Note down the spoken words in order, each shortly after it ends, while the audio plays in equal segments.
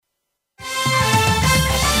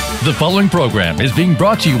The following program is being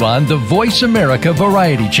brought to you on the Voice America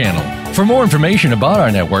Variety Channel. For more information about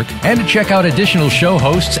our network and to check out additional show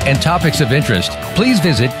hosts and topics of interest, please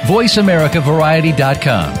visit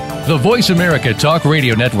voiceamericavariety.com. The Voice America Talk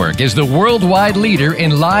Radio Network is the worldwide leader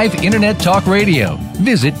in live Internet talk radio.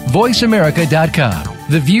 Visit voiceamerica.com.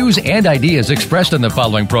 The views and ideas expressed on the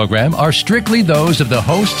following program are strictly those of the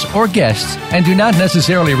hosts or guests and do not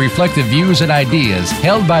necessarily reflect the views and ideas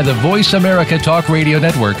held by the Voice America Talk Radio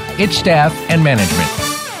Network, its staff, and management.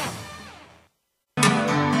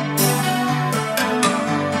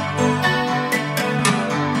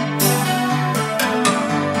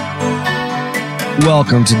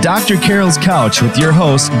 Welcome to Dr. Carol's Couch with your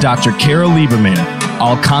host, Dr. Carol Lieberman.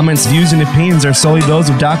 All comments, views, and opinions are solely those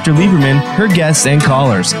of Dr. Lieberman, her guests, and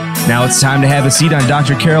callers. Now it's time to have a seat on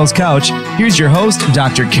Dr. Carol's Couch. Here's your host,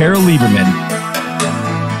 Dr. Carol Lieberman.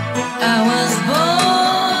 I was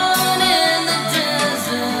born in the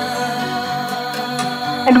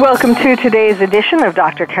desert. And welcome to today's edition of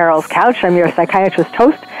Dr. Carol's Couch. I'm your psychiatrist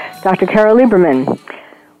host, Dr. Carol Lieberman.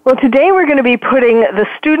 Well, today we're going to be putting the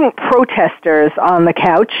student protesters on the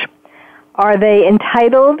couch. Are they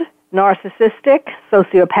entitled, narcissistic,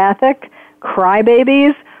 sociopathic,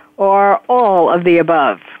 crybabies, or all of the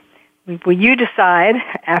above? Will you decide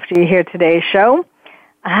after you hear today's show?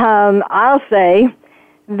 I'll say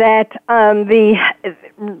that the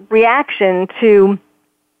reaction to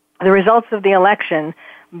the results of the election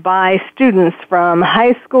by students from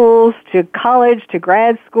high schools to college to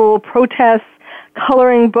grad school, protests,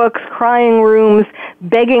 coloring books, crying rooms,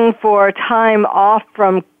 begging for time off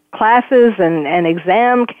from classes and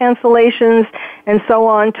exam cancellations and so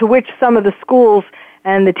on, to which some of the schools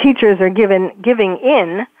and the teachers are giving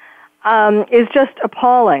in, is just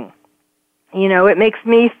appalling. You know, it makes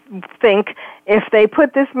me think if they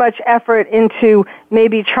put this much effort into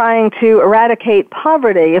maybe trying to eradicate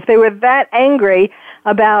poverty, if they were that angry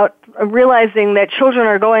about realizing that children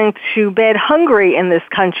are going to bed hungry in this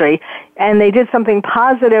country, and they did something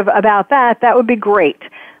positive about that, that would be great.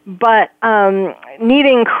 But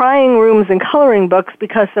needing crying rooms and coloring books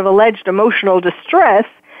because of alleged emotional distress,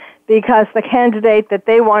 because the candidate that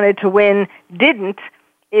they wanted to win didn't,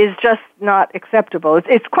 is just not acceptable.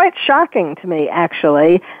 It's quite shocking to me,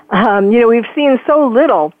 actually. We've seen so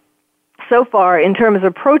little so far in terms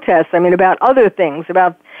of protests, about other things,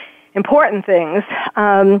 about important things,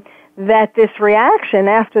 that this reaction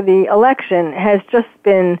after the election has just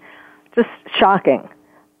been just shocking.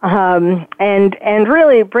 And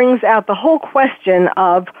really brings out the whole question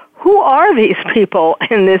of who are these people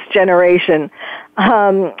in this generation?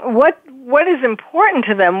 What is important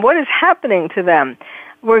to them? What is happening to them?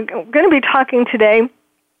 We're going to be talking today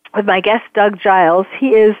with my guest, Doug Giles. He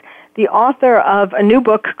is the author of a new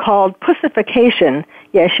book called Pussification.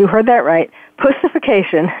 Yes, you heard that right.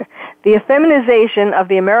 Pussification, the effeminization of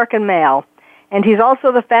the American male. And he's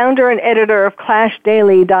also the founder and editor of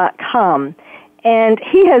ClashDaily.com. And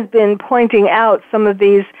he has been pointing out some of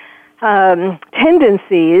these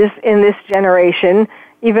tendencies in this generation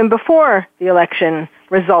even before the election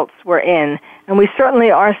results were in. And we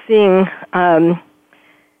certainly are seeing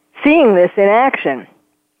this in action.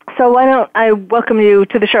 So why don't I welcome you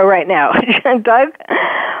to the show right now. Doug,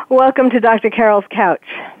 welcome to Dr. Carol's Couch.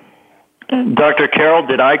 Dr. Carol,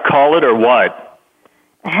 did I call it or what?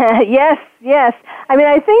 Yes.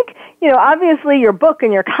 I think, obviously your book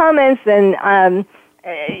and your comments and,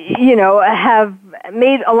 have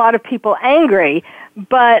made a lot of people angry.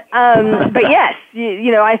 But yes,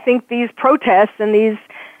 I think these protests and these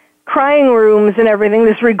crying rooms and everything,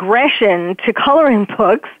 this regression to coloring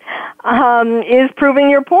books, is proving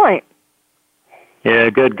your point. Yeah,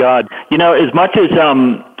 good God. As much as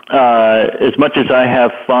I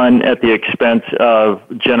have fun at the expense of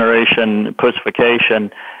generation pussification,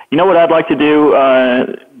 you know what I'd like to do,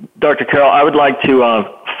 Dr. Carol? I would like to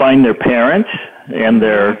find their parents and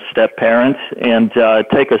their step-parents and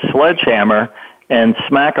take a sledgehammer and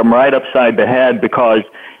smack them right upside the head, because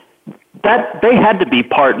that they had to be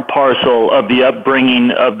part and parcel of the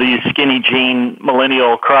upbringing of these skinny jean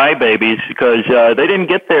millennial crybabies, because they didn't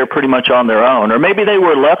get there pretty much on their own. Or maybe they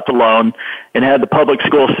were left alone and had the public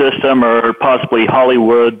school system or possibly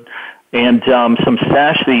Hollywood and some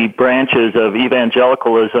sassy branches of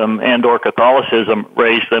evangelicalism and or Catholicism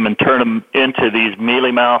raise them and turn them into these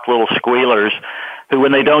mealy-mouthed little squealers who,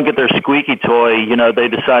 when they don't get their squeaky toy, they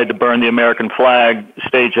decide to burn the American flag,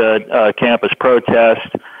 stage a campus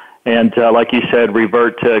protest, and like you said,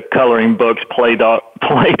 revert to coloring books, Play-Doh,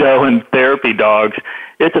 and therapy dogs.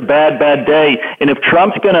 It's a bad, bad day. And if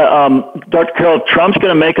Trump's going to, Dr. Carroll, Trump's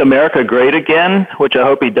going to make America great again, which I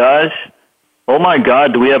hope he does, oh my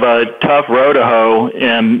God, do we have a tough row to hoe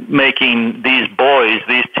in making these boys,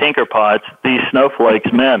 these tinkerpots, these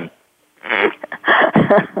snowflakes men?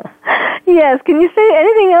 Yes. Can you say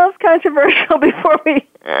anything else controversial before we?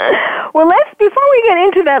 Well, before we get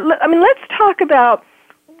into that. I mean, let's talk about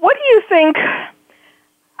what do you think.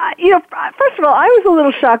 First of all, I was a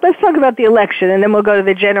little shocked. Let's talk about the election, and then we'll go to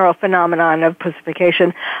the general phenomenon of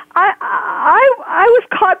pussification. I was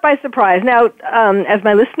caught by surprise. Now, as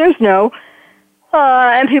my listeners know,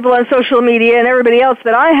 and people on social media and everybody else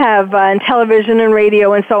that I have on television and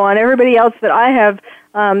radio and so on, everybody else that I have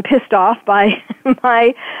pissed off by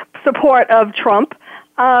my support of Trump,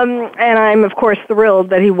 and I'm, of course, thrilled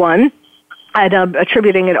that he won. I'm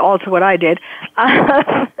attributing it all to what I did.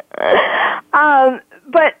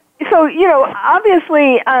 But, so,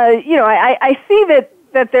 obviously, I see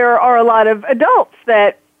that there are a lot of adults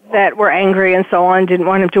that were angry and so on, didn't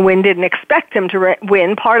want him to win, didn't expect him to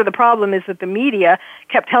win. Part of the problem is that the media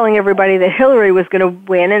kept telling everybody that Hillary was going to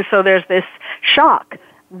win, and so there's this shock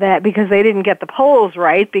that because they didn't get the polls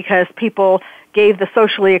right, because people gave the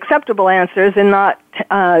socially acceptable answers and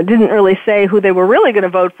didn't really say who they were really going to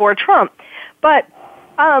vote for, Trump. But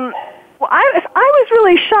I was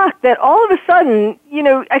really shocked that all of a sudden,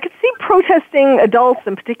 I could see protesting adults,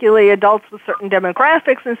 and particularly adults with certain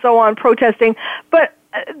demographics and so on, protesting. But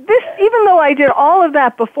this, even though I did all of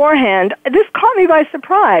that beforehand, this caught me by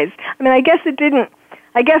surprise. I mean, I guess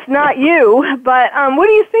not you, but what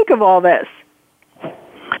do you think of all this?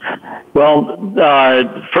 Well,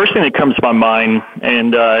 first thing that comes to my mind,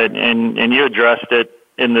 and you addressed it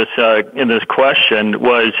in this question,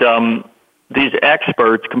 was these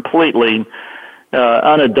experts completely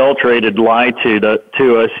unadulterated lie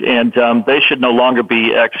to us, and they should no longer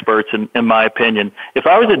be experts, in my opinion. If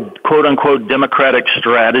I was a quote unquote Democratic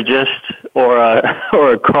strategist or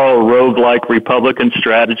a Karl Rove-like Republican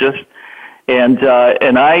strategist, and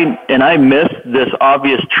I missed this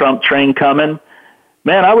obvious Trump train coming,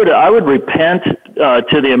 man, I would repent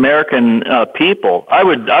to the American people. I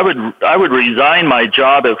would resign my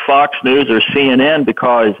job at Fox News or CNN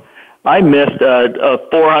because I missed a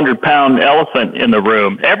 400-pound elephant in the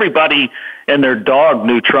room. Everybody and their dog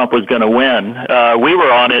knew Trump was going to win. We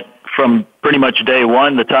were on it from pretty much day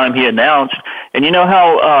one, the time he announced. And you know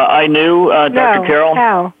how I knew, Dr. Carol?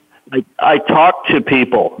 How? I talked to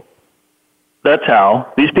people. That's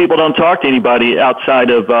how. These people don't talk to anybody outside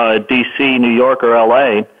of D.C., New York, or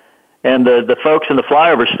L.A., and the folks in the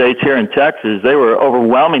flyover states here in Texas, they were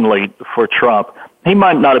overwhelmingly for Trump. He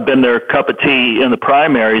might not have been their cup of tea in the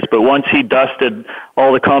primaries, but once he dusted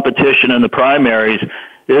all the competition in the primaries,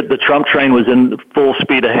 the Trump train was in full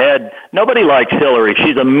speed ahead. Nobody likes Hillary.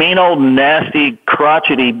 She's a mean old, nasty,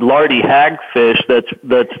 crotchety, lardy hagfish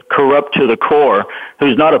that's corrupt to the core,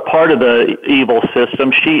 who's not a part of the evil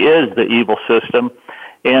system. She is the evil system.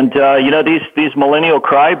 And, these millennial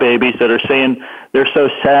crybabies that are saying they're so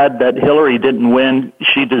sad that Hillary didn't win,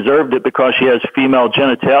 she deserved it because she has female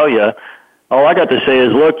genitalia. All I got to say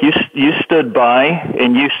is, look, you stood by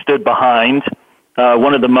and you stood behind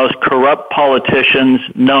one of the most corrupt politicians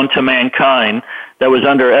known to mankind that was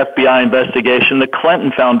under FBI investigation. The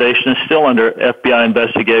Clinton Foundation is still under FBI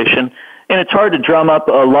investigation. And it's hard to drum up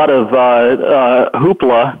a lot of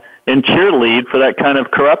hoopla and cheerlead for that kind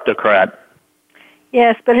of corruptocrat.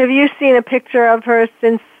 Yes, but have you seen a picture of her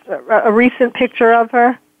since, a recent picture of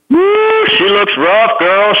her? Woo, she looks rough,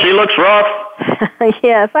 girl. She looks rough.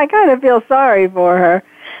 Yes, I kind of feel sorry for her.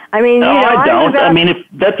 I mean, no, I don't. I mean, if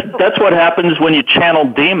that's what happens when you channel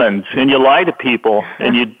demons and you lie to people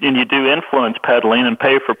and you do influence peddling and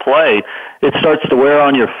pay for play. It starts to wear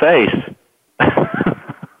on your face.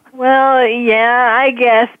 Well, yeah, I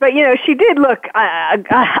guess. But, she did look,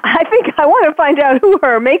 I think I want to find out who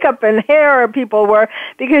her makeup and hair people were,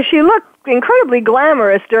 because she looked incredibly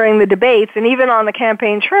glamorous during the debates and even on the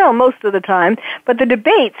campaign trail most of the time. But the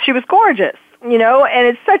debates, she was gorgeous, and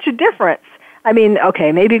it's such a difference. I mean,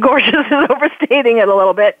 okay, maybe gorgeous is overstating it a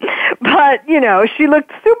little bit, but, she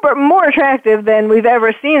looked more attractive than we've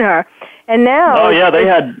ever seen her. And now... Oh, yeah,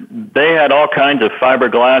 they had all kinds of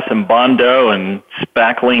fiberglass and Bondo and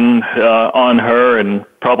spackling on her, and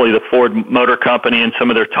probably the Ford Motor Company and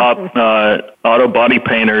some of their top auto body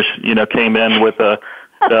painters, came in with the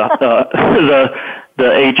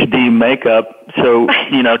HD makeup. So,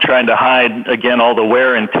 trying to hide, again, all the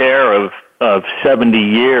wear and tear of 70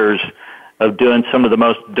 years of doing some of the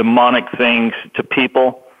most demonic things to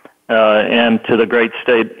people and to the great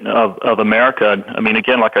state of America. I mean,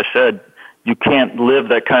 again, like I said, you can't live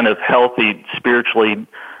that kind of healthy, spiritually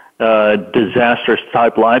disastrous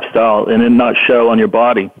type lifestyle and it not show on your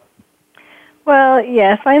body. Well,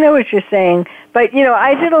 yes, I know what you're saying, but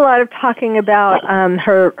I did a lot of talking about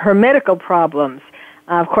her medical problems.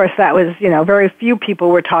 Of course, that was very few people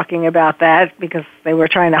were talking about that because they were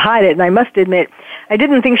trying to hide it. And I must admit, I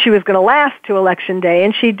didn't think she was going to last to Election Day,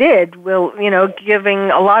 and she did. Well,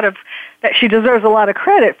 giving a lot of that, she deserves a lot of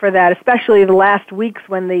credit for that, especially the last weeks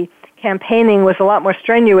when the campaigning was a lot more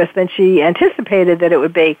strenuous than she anticipated that it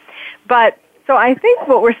would be. But so I think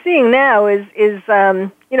what we're seeing now is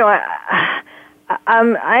I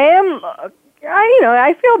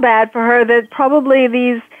feel bad for her that probably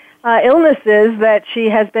these illnesses that she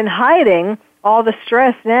has been hiding, all the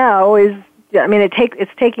stress now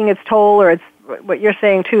it's taking its toll, or it's what you're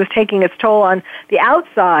saying too, is taking its toll on the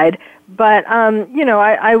outside. But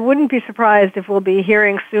I wouldn't be surprised if we'll be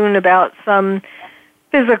hearing soon about some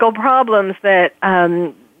physical problems that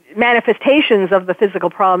manifestations of the physical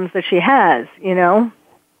problems that she has.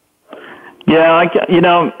 Yeah,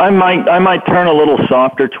 I might turn a little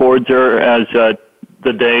softer towards her as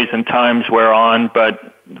the days and times wear on, but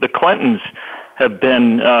the Clintons have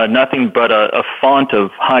been nothing but a font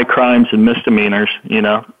of high crimes and misdemeanors,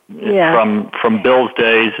 from Bill's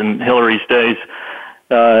days and Hillary's days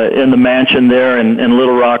in the mansion there in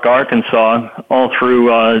Little Rock, Arkansas, all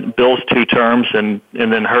through Bill's 2 terms and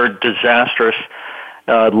then her disastrous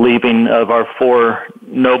leaving of our 4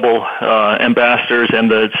 noble ambassadors and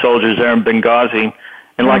the soldiers there in Benghazi.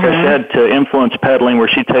 And like I said, to influence peddling, where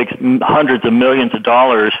she takes hundreds of millions of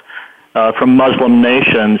dollars from Muslim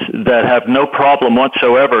nations that have no problem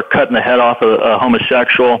whatsoever cutting the head off a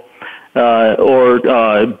homosexual or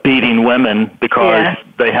beating women because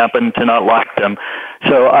they happen to not like them.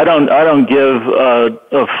 So I don't give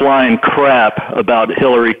a flying crap about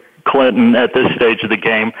Hillary Clinton at this stage of the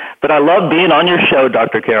game, but I love being on your show,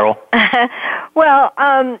 Dr. Carol. Well,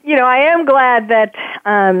 I am glad that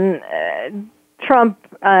Trump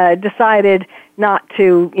decided not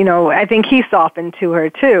to, I think he softened to her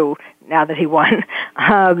too, now that he won,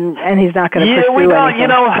 and he's not going to pursue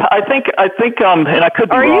anything. I think, and I could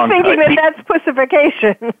be wrong. Are you thinking that that's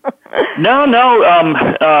pussification? No,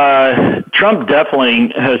 Trump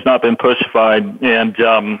definitely has not been pussified, and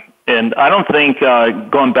I don't think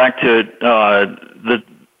going back to the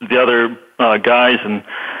other guys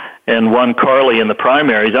and won Carly in the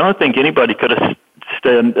primaries, I don't think anybody could have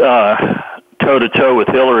stood toe-to-toe with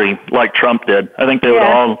Hillary like Trump did. I think they would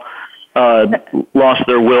all lost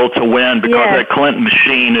their will to win because that Clinton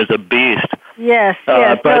machine is a beast. Yes.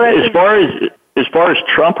 But as far as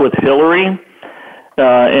Trump with Hillary,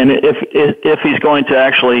 and if he's going to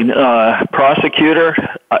actually prosecute her,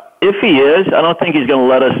 if he is, I don't think he's going to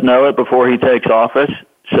let us know it before he takes office.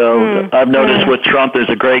 So I've noticed with Trump, there's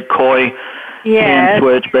a great coy hand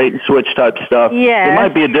switch, bait and switch type stuff. It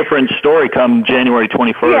might be a different story come January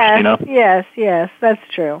 21st. Yes, that's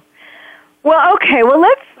true. Well, okay. Well,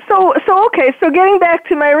 so getting back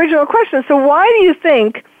to my original question. So why do you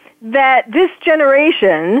think that this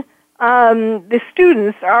generation, the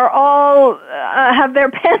students, are all have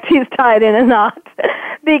their panties tied in a knot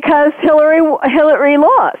because Hillary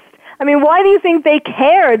lost? I mean, why do you think they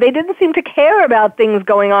cared? They didn't seem to care about things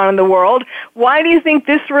going on in the world. Why do you think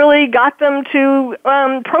this really got them to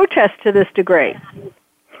protest to this degree?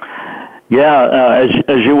 Yeah,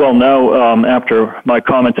 as you well know, after my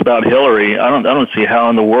comments about Hillary, I don't see how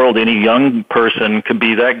in the world any young person could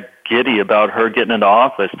be that giddy about her getting into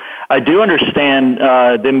office. I do understand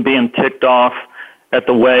them being ticked off at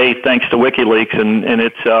the way, thanks to WikiLeaks and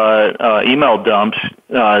its email dumps,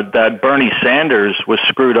 that Bernie Sanders was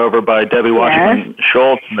screwed over by Debbie Wasserman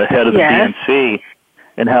Schultz, the head of the DNC,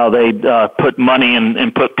 and how they put money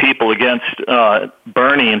and put people against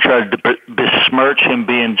Bernie and tried to besmirch him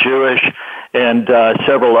being Jewish and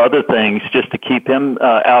several other things just to keep him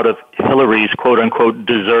out of Hillary's quote-unquote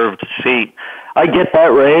deserved seat. I get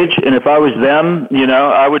that rage, and if I was them,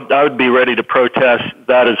 I would be ready to protest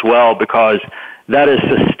that as well, because that is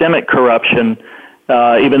systemic corruption.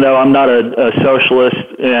 Even though I'm not a socialist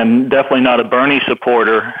and definitely not a Bernie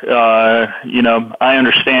supporter, I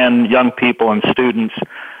understand young people and students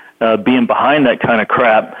being behind that kind of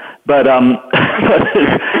crap. But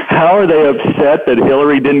how are they upset that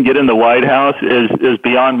Hillary didn't get in the White House is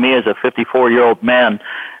beyond me as a 54-year-old man.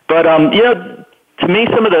 But to me,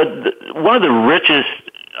 one of the richest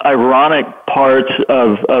ironic parts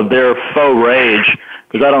of their faux rage,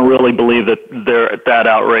 because I don't really believe that they're that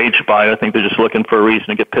outraged by it. I think they're just looking for a reason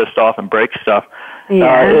to get pissed off and break stuff.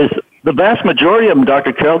 Is the vast majority of them,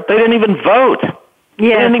 Dr. Carroll, they didn't even vote. They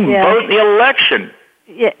didn't even vote in the election.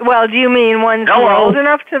 Yeah. Well, do you mean ones who are old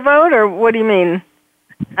enough to vote, or what do you mean?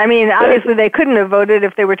 I mean, obviously they couldn't have voted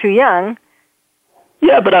if they were too young.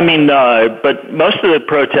 Yeah, but I mean, but most of the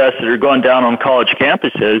protests that are going down on college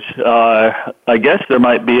campuses, I guess there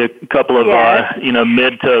might be a couple of,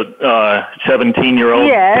 mid to 17-year-old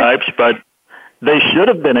types, but they should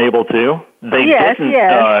have been able to. They didn't.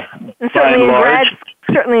 And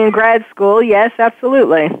certainly in grad school, yes,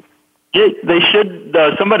 absolutely. Yeah, they should.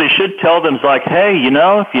 Somebody should tell them, like, hey,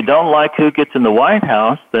 if you don't like who gets in the White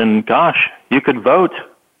House, then gosh, you could vote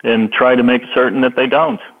and try to make certain that they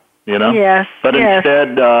don't. Yes. But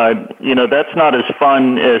instead, that's not as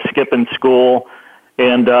fun as skipping school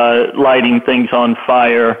and lighting things on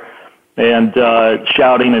fire and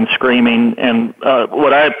shouting and screaming. And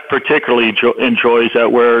what I particularly enjoy is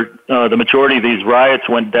that where the majority of these riots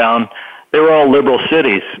went down, they were all liberal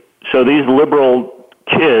cities. So these liberal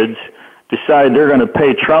kids decide they're going to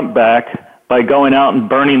pay Trump back by going out and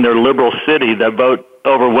burning their liberal city that vote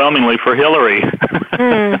overwhelmingly for Hillary.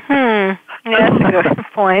 Mm-hmm. Yeah, that's a good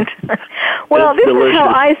point. Well, this delicious. is how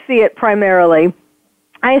I see it primarily.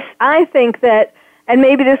 I think that, and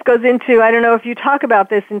maybe this goes into, I don't know if you talk about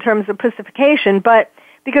this in terms of pacification, but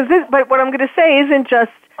what I'm going to say isn't just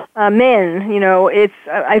men. It's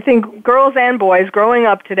I think girls and boys growing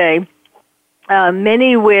up today,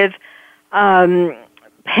 many with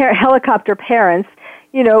helicopter parents.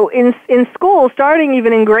 In school, starting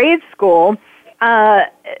even in grade school.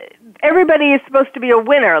 Everybody is supposed to be a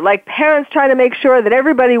winner. Like parents try to make sure that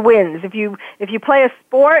everybody wins. If you play a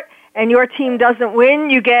sport and your team doesn't win,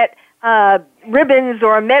 you get ribbons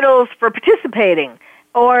or medals for participating.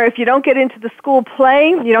 Or if you don't get into the school play,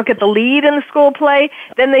 you don't get the lead in the school play,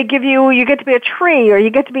 then they give you get to be a tree or you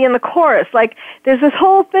get to be in the chorus. Like there's this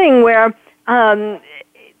whole thing where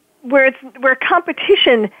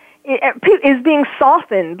competition is being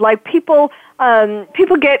softened. Like people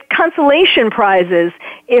get consolation prizes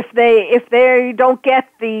if they don't get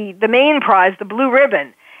the main prize, the blue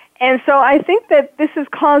ribbon. And so I think that this has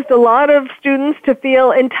caused a lot of students to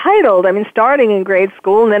feel entitled. I mean, starting in grade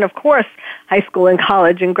school and then of course high school and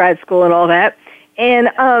college and grad school and all that.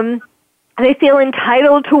 And they feel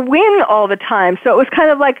entitled to win all the time. So it was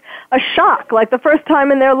kind of like a shock, like the first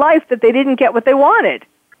time in their life that they didn't get what they wanted.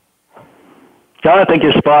 John, I think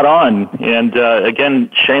you're spot on. And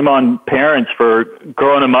again, shame on parents for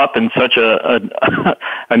growing them up in such an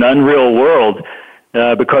unreal world.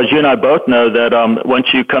 Because you and I both know that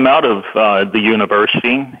once you come out of the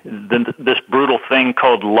university, then this brutal thing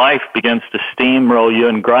called life begins to steamroll you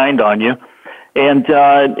and grind on you. And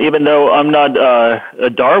even though I'm not a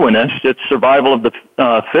Darwinist, it's survival of the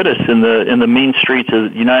fittest in the mean streets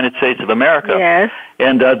of the United States of America. Yes.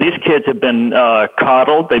 And these kids have been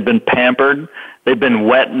coddled, they've been pampered, they've been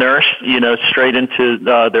wet nursed, straight into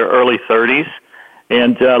their early 30s.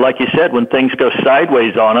 And like you said, when things go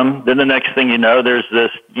sideways on them, then the next thing you know, there's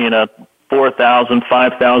this 4,000,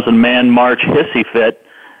 5,000 man march hissy fit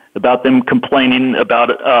about them complaining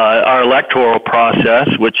about our electoral process,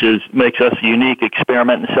 which makes us a unique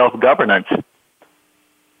experiment in self-governance.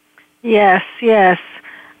 Yes.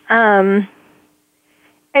 And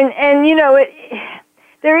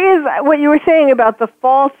there is what you were saying about the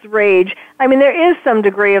false rage. I mean, there is some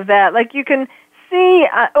degree of that. Like you can see,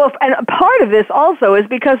 and a part of this also is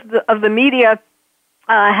because of the media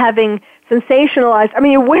having sensationalized. I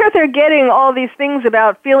mean, where they're getting all these things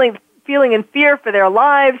about feeling in fear for their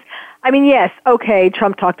lives. I mean, yes, okay,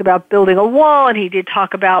 Trump talked about building a wall, and he did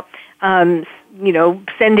talk about, sending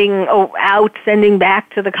back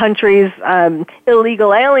to the countries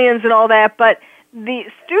illegal aliens and all that. But the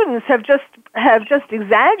students have just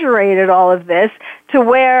exaggerated all of this to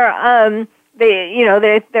where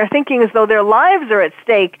they're thinking as though their lives are at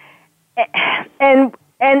stake, and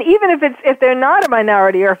even if they're not a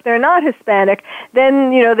minority or if they're not Hispanic,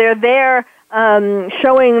 then they're there.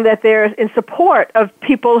 Showing that they're in support of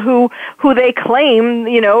people who they claim,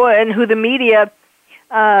 and who the media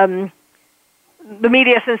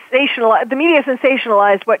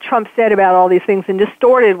sensationalized what Trump said about all these things and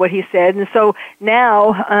distorted what he said, and so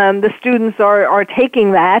now the students are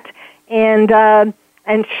taking that and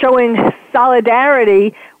showing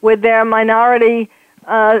solidarity with their minority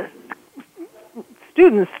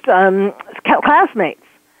students, classmates.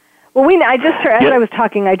 Well, as I was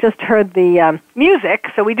talking, I just heard the music,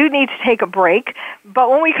 so we do need to take a break. But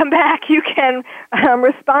when we come back, you can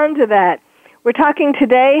respond to that. We're talking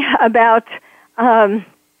today about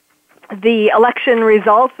the election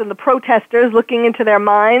results and the protesters looking into their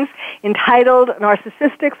minds, entitled,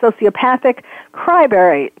 narcissistic, sociopathic,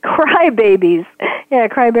 crybabies. Yeah,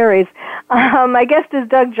 cryberries. My guest is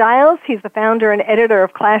Doug Giles. He's the founder and editor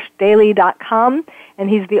of ClashDaily.com, and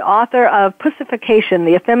he's the author of Pussification,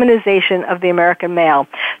 the Effeminization of the American Male.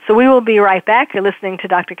 So we will be right back. You're listening to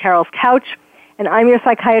Dr. Carol's Couch, and I'm your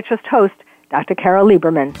psychiatrist host, Dr. Carol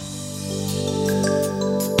Lieberman.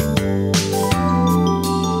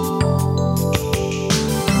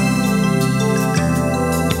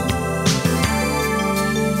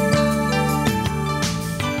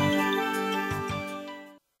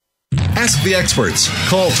 Ask the experts.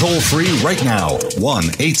 Call toll-free right now,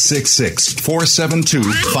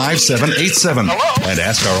 1-866-472-5787. And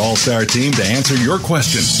ask our All-Star team to answer your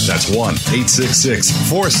question. That's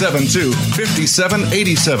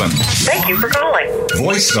 1-866-472-5787. Thank you for calling.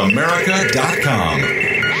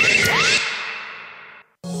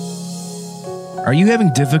 VoiceAmerica.com. Are you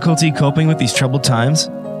having difficulty coping with these troubled times?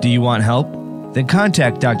 Do you want help? Then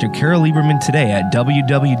contact Dr. Carol Lieberman today at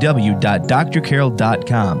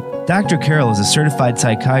www.drcarol.com. Dr. Carol is a certified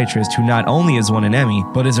psychiatrist who not only has won an Emmy,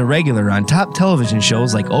 but is a regular on top television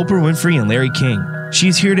shows like Oprah Winfrey and Larry King.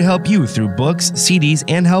 She's here to help you through books, CDs,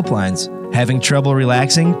 and helplines. Having trouble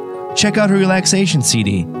relaxing? Check out her relaxation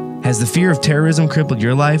CD. Has the fear of terrorism crippled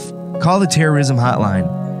your life? Call the Terrorism Hotline.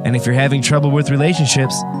 And if you're having trouble with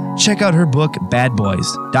relationships, check out her book, Bad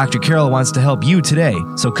Boys. Dr. Carol wants to help you today,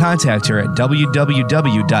 so contact her at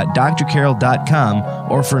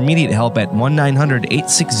www.drcarol.com or for immediate help at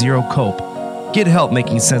 1-900-860-COPE. Get help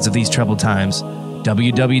making sense of these troubled times.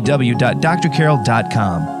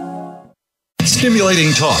 www.drcarol.com.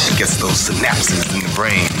 Stimulating talk. Gets those synapses in the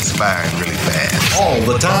brain firing really fast. All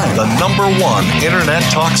the time. The #1 Internet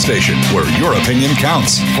talk station where your opinion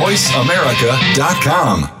counts.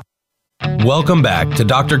 VoiceAmerica.com. Welcome back to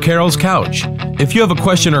Dr. Carol's Couch. If you have a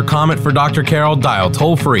question or comment for Dr. Carol, dial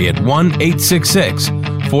toll-free at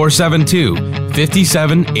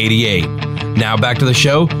 1-866-472-5788. Now back to the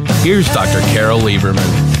show. Here's Dr. Carol Lieberman.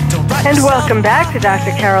 And welcome back to Dr.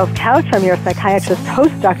 Carol's Couch. I'm your psychiatrist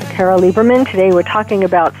host, Dr. Carol Lieberman. Today we're talking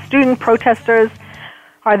about student protesters.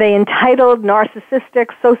 Are they entitled, narcissistic,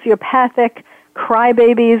 sociopathic,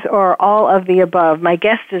 crybabies, or all of the above? My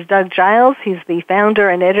guest is Doug Giles. He's the founder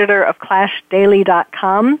and editor of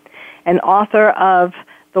ClashDaily.com and author of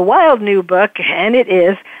the wild new book, and it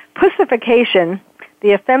is Pussification,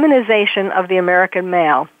 the Effeminization of the American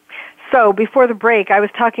Male. So before the break, I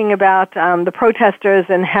was talking about the protesters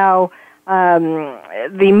and how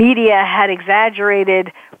the media had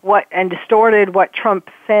exaggerated and distorted what Trump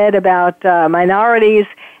said about minorities,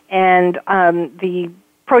 and the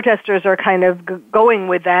protesters are kind of going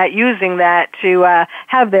with that, using that to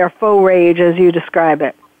have their faux rage, as you describe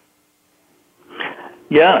it.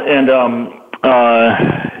 Yeah, and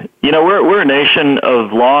we're a nation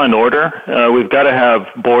of law and order. We've got to have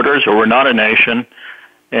borders, or we're not a nation.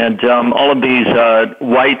 And all of these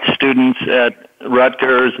white students at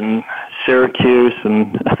Rutgers and Syracuse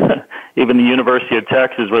and even the University of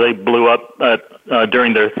Texas, where they blew up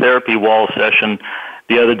during their therapy wall session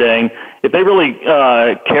the other day, if they really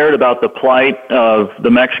cared about the plight of the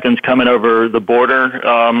Mexicans coming over the border,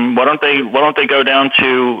 why don't they go down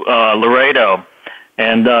to Laredo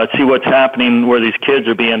and see what's happening, where these kids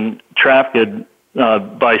are being trafficked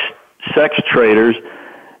by sex traders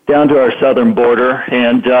down to our southern border,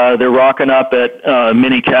 and they're rocking up at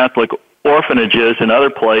many Catholic orphanages and other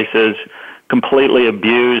places, completely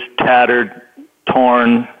abused, tattered,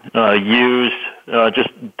 torn, used, just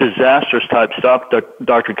disastrous type stuff,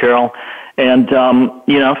 Dr. Carol. And,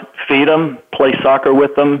 feed them, play soccer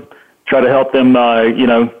with them, try to help them,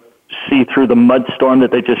 see through the mud storm that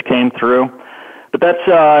they just came through. But that's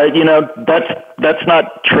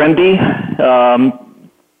not trendy.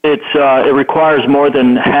 It requires more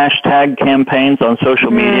than hashtag campaigns on social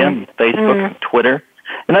media, Facebook, and Twitter.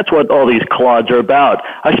 And that's what all these clods are about.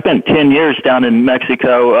 I spent 10 years down in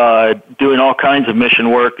Mexico doing all kinds of mission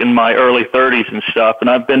work in my early 30s and stuff, and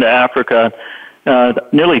I've been to Africa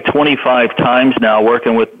nearly 25 times now,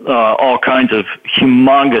 working with all kinds of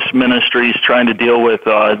humongous ministries trying to deal with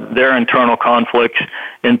their internal conflicts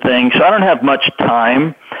and things. So I don't have much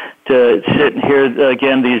time to sit and hear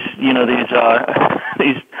again these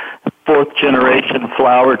fourth generation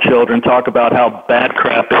flower children talk about how bad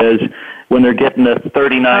crap is when they're getting a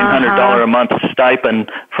 $3,900 a month stipend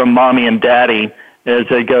from mommy and daddy as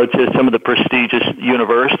they go to some of the prestigious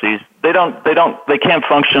universities. They can't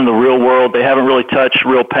function in the real world. They haven't really touched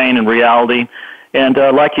real pain and reality. And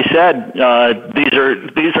like you said, these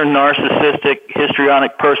are narcissistic,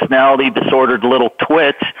 histrionic personality disordered little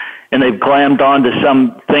twits, and they've glammed onto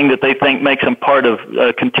something that they think makes them part of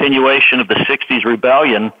a continuation of the 60s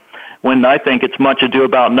rebellion, when I think it's much ado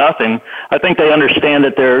about nothing. I think they understand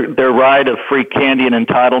that their ride of free candy and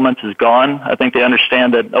entitlements is gone. I think they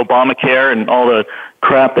understand that Obamacare and all the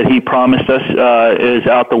crap that he promised us is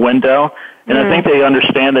out the window. And I think they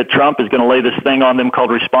understand that Trump is going to lay this thing on them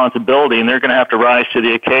called responsibility, and they're going to have to rise to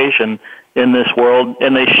the occasion in this world.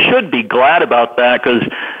 And they should be glad about that because,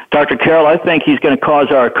 Dr. Carol, I think he's going to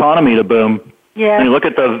cause our economy to boom. Yeah. And you look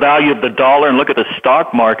at the value of the dollar and look at the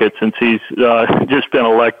stock market since he's just been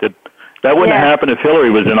elected. That wouldn't have happened if Hillary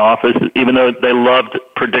was in office, even though they loved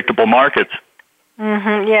predictable markets.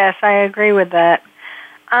 Mm-hmm. Yes, I agree with that.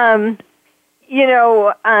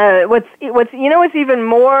 What's even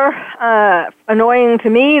more annoying to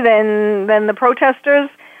me than the protesters,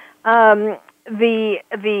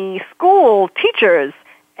 the school teachers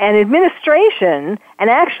and administration, and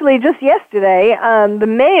actually just yesterday, the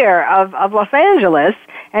mayor of Los Angeles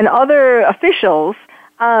and other officials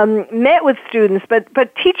met with students,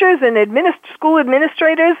 but teachers and school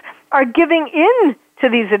administrators are giving in to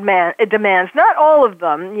these demands. Not all of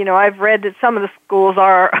them. I've read that some of the schools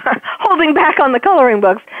are holding back on the coloring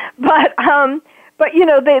books, but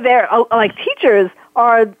they're like teachers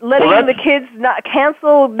are letting the kids not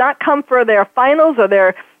come for their finals or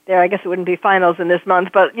their I guess it wouldn't be finals in this month,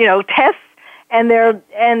 but tests, and they're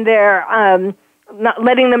not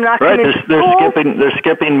letting them not come into school. They're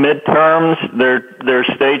skipping midterms. They're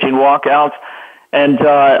staging walkouts, and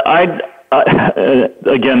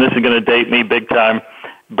again, this is going to date me big time,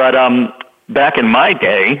 but back in my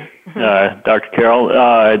day, Dr. Carol,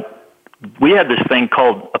 we had this thing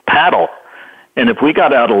called a paddle, and if we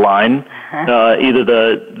got out of line, either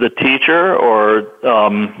the teacher or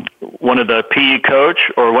one of the PE coach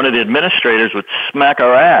or one of the administrators would smack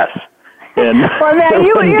our ass, and well, now there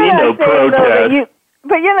wouldn't be no protest.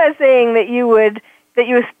 But you're not saying that you would. Do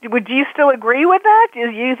you still agree with that? Do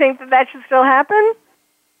you think that should still happen?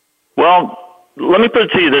 Well, let me put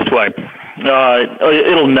it to you this way.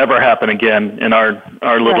 It'll never happen again in our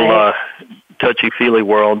little touchy-feely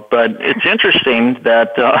world. But it's interesting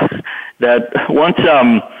that once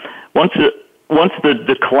the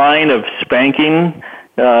decline of spanking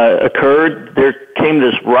occurred, there came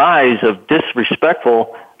this rise of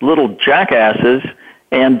disrespectful little jackasses,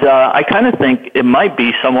 and I kind of think it might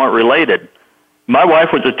be somewhat related. My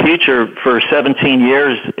wife was a teacher for 17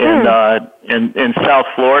 years in South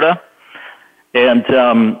Florida, and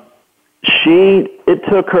it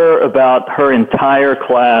took her about her entire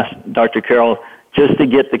class, Dr. Carol, just to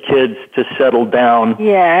get the kids to settle down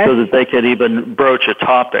so that they could even broach a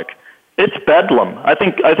topic. It's bedlam. I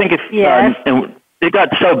think if and it got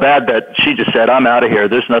so bad that she just said, "I'm out of here.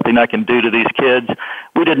 There's nothing I can do to these kids.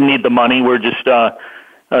 We didn't need the money. We're just."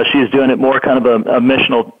 She's doing it more kind of a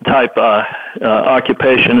missional type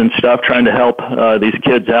occupation and stuff, trying to help these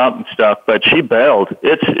kids out and stuff. But she bailed.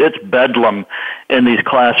 It's bedlam in these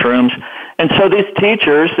classrooms, and so these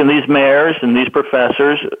teachers and these mayors and these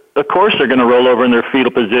professors, of course, are going to roll over in their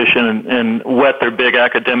fetal position and wet their big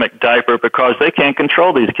academic diaper because they can't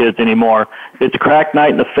control these kids anymore. It's crack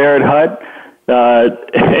night in the ferret hut,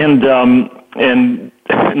 and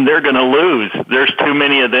they're going to lose. There's too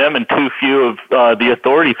many of them and too few of the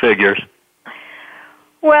authority figures.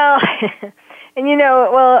 Well, and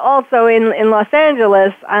also in Los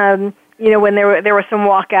Angeles, when there were some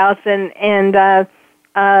walkouts and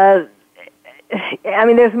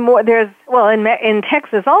in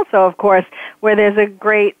Texas also, of course, where there's a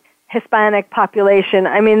great Hispanic population.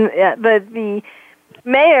 I mean, the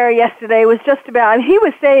mayor yesterday was just about, and he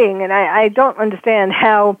was saying, and I don't understand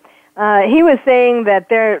how. He was saying that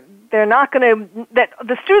they're not going to, that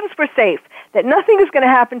the students were safe, that nothing is going to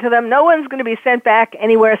happen to them, no one's going to be sent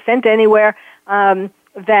anywhere,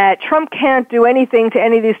 that Trump can't do anything to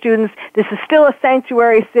any of these students. This is still a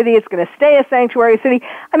sanctuary city. It's going to stay a sanctuary city.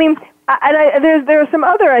 I mean, there are some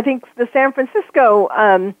other, I think the San Francisco,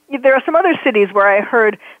 there are some other cities where I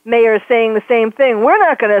heard mayors saying the same thing. We're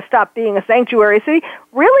not going to stop being a sanctuary city.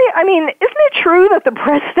 Really? I mean, isn't it true that the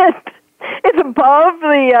president is above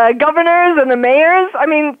the governors and the mayors? I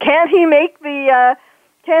mean, can't he make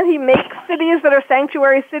cities that are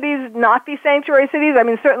sanctuary cities not be sanctuary cities? I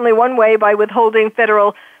mean, certainly one way by withholding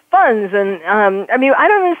federal funds. And I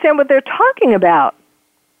don't understand what they're talking about.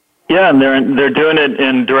 Yeah, and they're doing it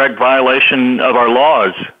in direct violation of our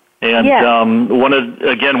laws. And one of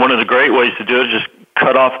the great ways to do it is just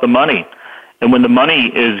cut off the money. And when the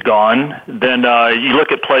money is gone, then you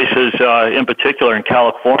look at places, in particular in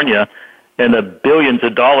California, and the billions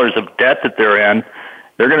of dollars of debt that they're in,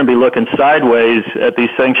 they're going to be looking sideways at these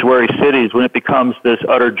sanctuary cities when it becomes this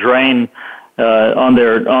utter drain on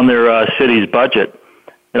their city's budget.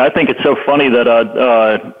 And I think it's so funny that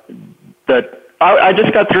I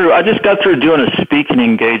just got through doing a speaking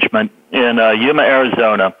engagement in Yuma,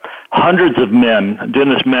 Arizona. Hundreds of men doing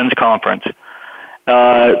this men's conference.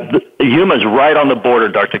 Yuma's right on the border,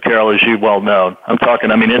 Dr. Carroll, as you well know. I'm talking,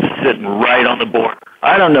 it's sitting right on the border.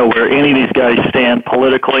 I don't know where any of these guys stand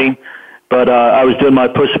politically, but I was doing my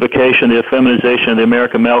pussification, the effeminization of the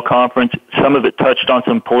American Male Conference. Some of it touched on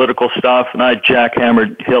some political stuff, and I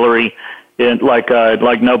jackhammered Hillary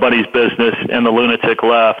like nobody's business and the lunatic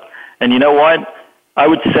left. And you know what? I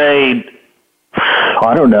would say,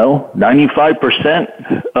 I don't know,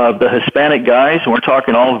 95% of the Hispanic guys, and we're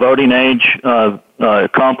talking all voting age,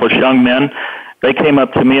 accomplished young men, they came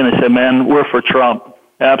up to me and they said, man, we're for Trump.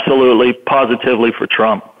 Absolutely, positively for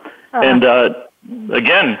Trump. And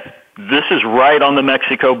again, this is right on the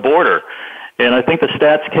Mexico border. And I think the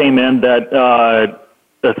stats came in that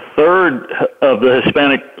a third of the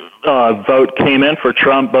Hispanic vote came in for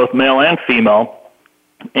Trump, both male and female.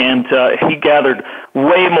 And he gathered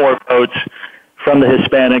way more votes from the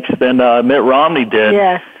Hispanics than Mitt Romney did.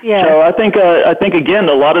 Yes, yes. So I think again,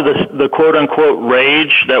 a lot of the quote unquote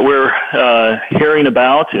rage that we're hearing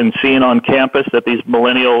about and seeing on campus that these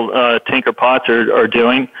millennial tinkerpots are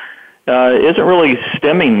doing isn't really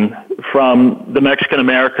stemming from the Mexican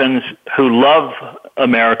Americans who love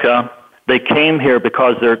America. They came here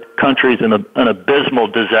because their country's in an abysmal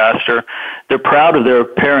disaster. They're proud of their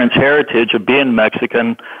parents' heritage of being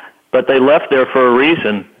Mexican, but they left there for a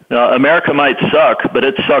reason. America might suck, but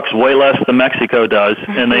it sucks way less than Mexico does,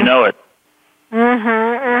 and they know it.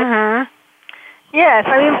 Yes,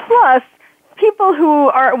 plus, people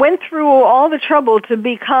who went through all the trouble to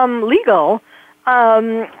become legal,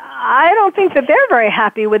 I don't think that they're very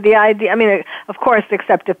happy with the idea. Of course,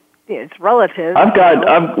 except if it's relatives.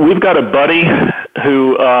 We've got a buddy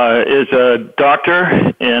who is a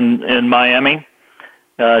doctor in Miami.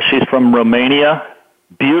 She's from Romania.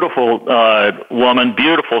 Beautiful woman,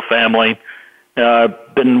 beautiful family.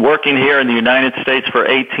 Been working here in the United States for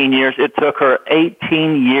 18 years. It took her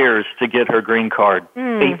 18 years to get her green card.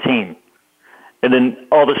 18. And then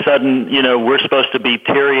all of a sudden, we're supposed to be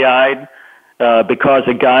teary-eyed because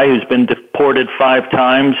a guy who's been deported 5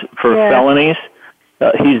 times for felonies,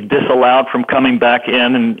 he's disallowed from coming back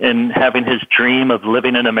in and having his dream of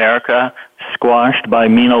living in America squashed by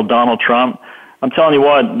mean old Donald Trump. I'm telling you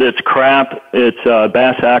what, it's crap. It's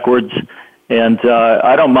bass-backwards. And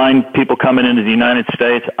I don't mind people coming into the United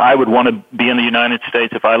States. I would want to be in the United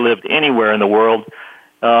States if I lived anywhere in the world.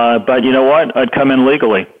 But you know what? I'd come in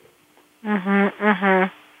legally. I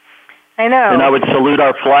know. And I would salute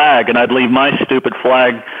our flag, and I'd leave my stupid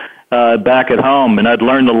flag back at home, and I'd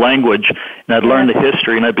learn the language, and I'd learn the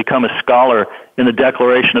history, and I'd become a scholar in the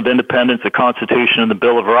Declaration of Independence, the Constitution, and the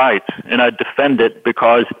Bill of Rights. And I'd defend it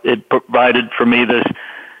because it provided for me this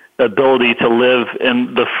ability to live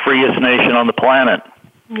in the freest nation on the planet.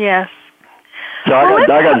 Yes. So I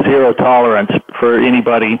got zero tolerance for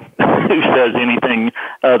anybody who says anything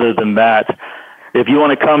other than that. If you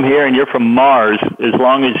want to come here and you're from Mars, as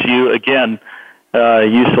long as you, again,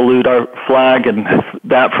 you salute our flag and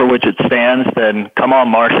that for which it stands, then come on,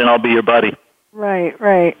 Martian, I'll be your buddy.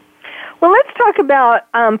 Right. Well, let's talk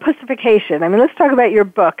about pussification. Let's talk about your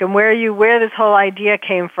book and where this whole idea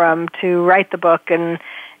came from to write the book and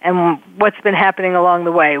what's been happening along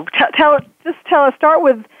the way. Tell us. Start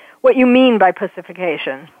with what you mean by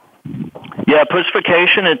pussification. Yeah,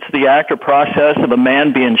 pussification, it's the act or process of a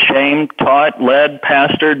man being shamed, taught, led,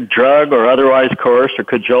 pastored, drugged, or otherwise coerced or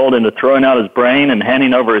cajoled into throwing out his brain and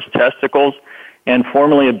handing over his testicles and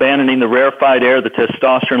formally abandoning the rarefied air, the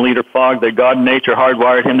testosterone-leader fog that God and nature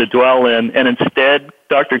hardwired him to dwell in, and instead,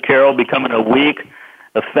 Dr. Carroll becoming a weak,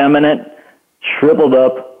 effeminate, shriveled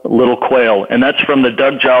up little quail. And that's from the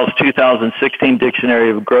Doug Giles 2016 dictionary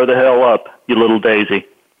of Grow the Hell Up, You Little Daisy.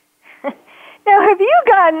 Now, have you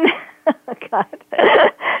gotten... Oh, God.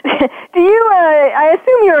 Do you... I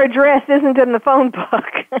assume your address isn't in the phone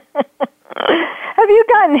book. Have you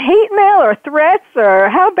gotten hate mail or threats or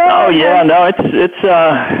how bad? Oh yeah, no, it's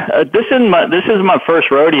this is my first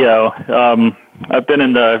rodeo. I've been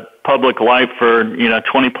in the public life for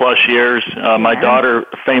 20 plus years. My daughter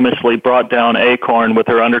famously brought down Acorn with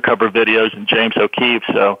her undercover videos and James O'Keefe.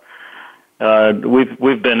 So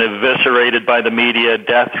we've been eviscerated by the media,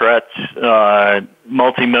 death threats,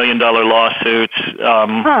 multi-million-dollar lawsuits.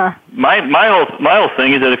 My whole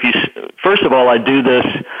thing is that if you first of all, I do this.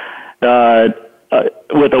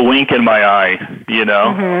 With a wink in my eye,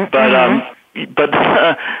 but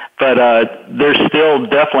there's still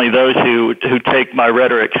definitely those who take my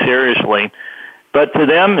rhetoric seriously. But to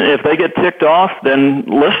them, if they get ticked off, then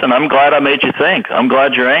listen, I'm glad I made you think. I'm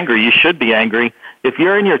glad you're angry. You should be angry. If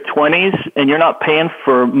you're in your 20s and you're not paying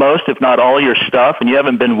for most, if not all, your stuff, and you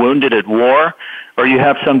haven't been wounded at war, or you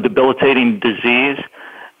have some debilitating disease,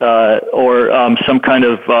 or some kind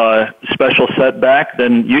of special setback,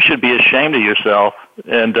 then you should be ashamed of yourself.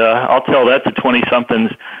 And I'll tell that to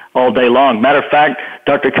 20-somethings all day long. Matter of fact,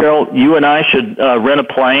 Dr. Carol, you and I should rent a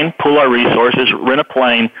plane, pool our resources, rent a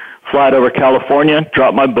plane, fly it over California,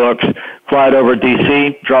 drop my books, fly it over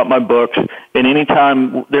D.C., drop my books, and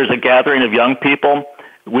anytime there's a gathering of young people,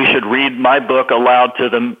 we should read my book aloud to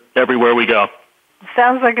them everywhere we go.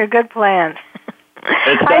 Sounds like a good plan.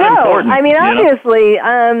 It's I know. important. I mean,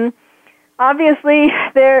 obviously,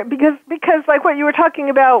 there because like what you were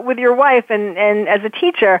talking about with your wife and as a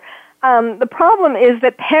teacher, the problem is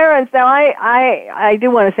that parents. Now, I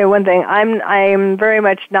do want to say one thing. I'm very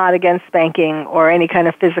much not against spanking or any kind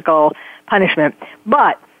of physical punishment,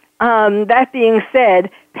 but that being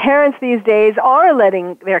said, parents these days are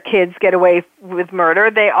letting their kids get away with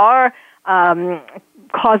murder. They are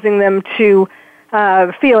causing them to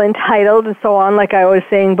feel entitled and so on, like I was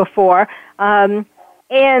saying before. And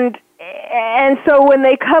so when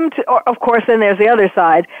they come to, of course, then there's the other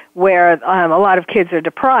side where a lot of kids are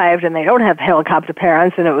deprived and they don't have helicopter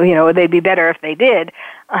parents, and they'd be better if they did.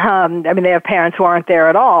 I mean, they have parents who aren't there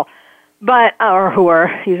at all, or who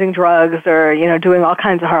are using drugs or doing all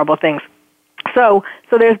kinds of horrible things. So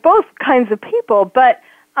there's both kinds of people, but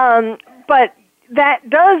that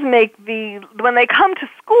does make when they come to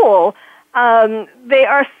school, they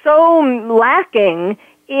are so lacking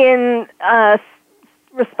in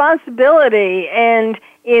responsibility and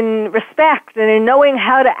in respect and in knowing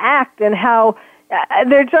how to act and how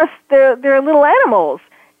they're little animals,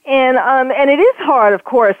 and it is hard, of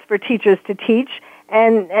course, for teachers to teach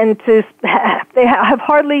and to they have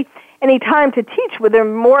hardly any time to teach, with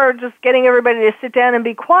them more just getting everybody to sit down and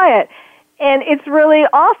be quiet, and it's really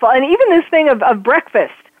awful. And even this thing of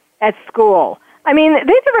breakfast at school. I mean,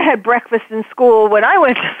 they never had breakfast in school when I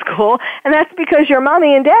went to school, and that's because your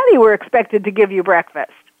mommy and daddy were expected to give you breakfast.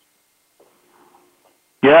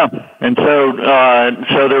 Yeah, and so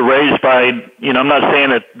they're raised by, I'm not saying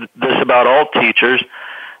this about all teachers,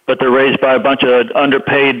 but they're raised by a bunch of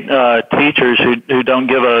underpaid teachers who don't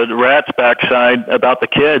give a rat's backside about the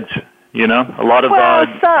kids. A lot of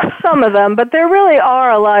some of them, but there really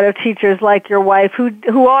are a lot of teachers like your wife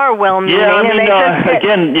who are well-meaning. Yeah, I mean,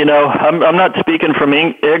 again, I'm not speaking from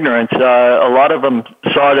ignorance. A lot of them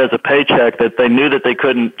saw it as a paycheck, that they knew that they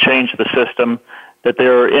couldn't change the system, that they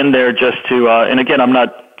were in there just to. And again, I'm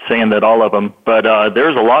not saying that all of them, but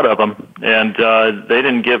there's a lot of them, and they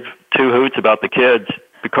didn't give two hoots about the kids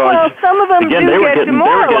because some of them again, they were getting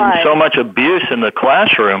so much abuse in the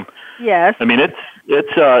classroom. Yes. I mean,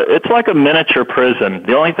 it's like a miniature prison.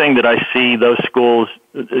 The only thing that I see those schools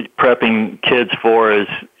prepping kids for is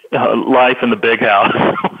life in the big house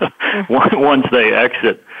once they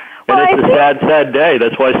exit. And it's a sad, sad day.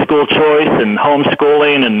 That's why school choice and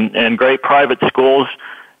homeschooling and great private schools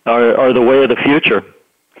are the way of the future.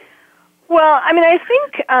 Well, I mean, I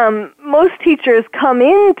think most teachers come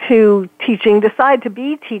into teaching, decide to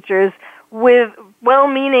be teachers with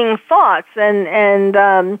well-meaning thoughts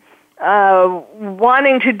and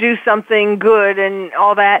wanting to do something good and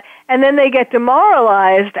all that, and then they get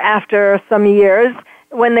demoralized after some years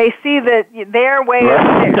when they see that their way,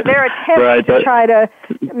 their attempts to try to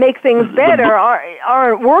make things better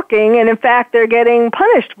aren't working, and in fact they're getting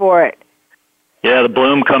punished for it. Yeah, the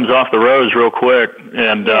bloom comes off the rose real quick,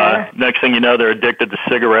 and next thing you know, they're addicted to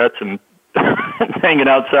cigarettes and hanging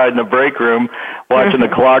outside in the break room, watching the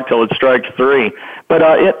clock till it strikes 3. But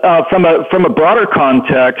from a broader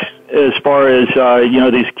context, as far as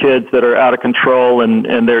these kids that are out of control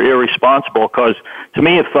and they're irresponsible, because to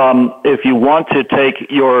me, if you want to take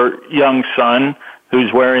your young son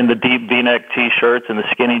who's wearing the deep V-neck T-shirts and the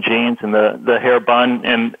skinny jeans and the hair bun,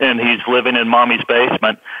 and he's living in mommy's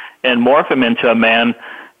basement, and morph him into a man,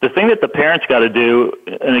 the thing that the parents got to do,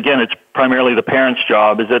 and again, it's primarily the parents'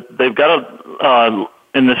 job, is that they've got to.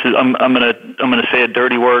 And this is I'm gonna say a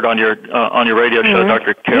dirty word on your radio show,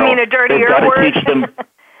 Dr. Carol. You mean a dirtier word?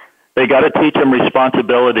 They got to teach them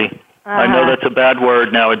responsibility. I know that's a bad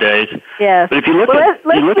word nowadays. Yes. But if you look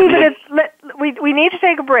we need to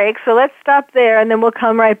take a break, so let's stop there, and then we'll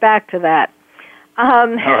come right back to that. All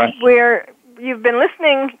right. You've been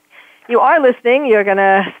listening. You are listening. You're going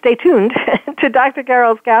to stay tuned to Dr.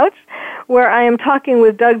 Carol's Couch, where I am talking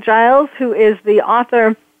with Doug Giles, who is the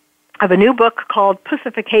author of a new book called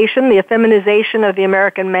Pussification, The Effeminization of the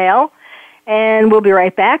American Male. And we'll be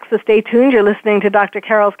right back, so stay tuned. You're listening to Dr.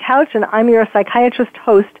 Carol's Couch, and I'm your psychiatrist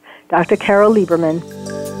host, Dr. Carol Lieberman.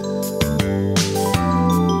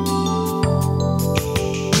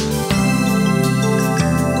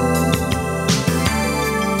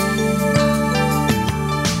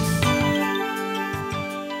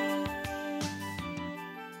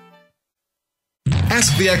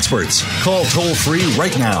 Ask the experts. Call toll free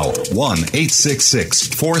right now,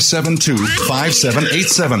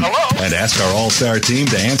 1-866-472-5787, and ask our All-Star team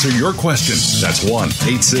to answer your question. That's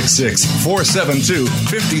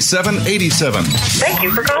 1-866-472-5787. Thank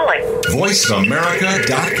you for calling.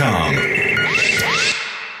 VoiceAmerica.com.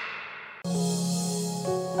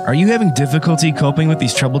 Are you having difficulty coping with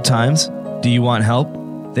these troubled times? Do you want help?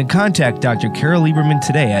 Then contact Dr. Carol Lieberman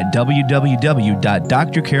today at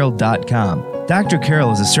www.drcarol.com. Dr.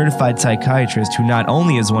 Carol is a certified psychiatrist who not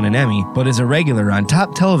only has won an Emmy, but is a regular on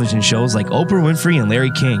top television shows like Oprah Winfrey and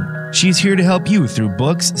Larry King. She's here to help you through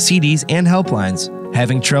books, CDs, and helplines.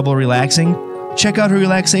 Having trouble relaxing? Check out her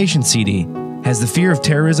relaxation CD. Has the fear of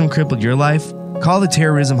terrorism crippled your life? Call the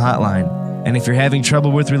Terrorism Hotline. And if you're having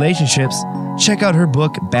trouble with relationships, check out her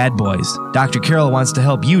book, Bad Boys. Dr. Carol wants to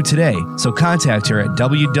help you today, so contact her at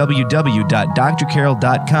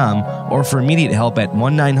www.drcarol.com or for immediate help at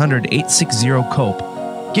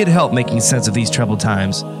 1-900-860-COPE. Get help making sense of these troubled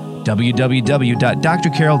times.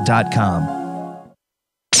 www.drcarol.com.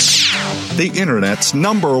 The Internet's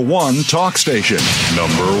 #1 talk station.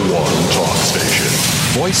 #1 talk station.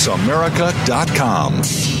 VoiceAmerica.com.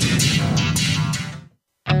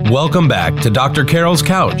 Welcome back to Dr. Carol's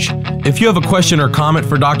Couch. If you have a question or comment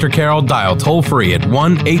for Dr. Carol, dial toll free at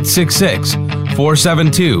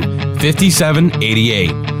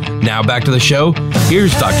 1-866-472-5788. Now back to the show.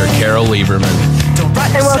 Here's Dr. Carol Lieberman.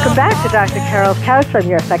 And welcome back to Dr. Carol's Couch. I'm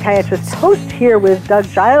your psychiatrist host here with Doug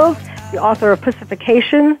Giles, the author of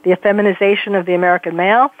Pussification, The Effeminization of the American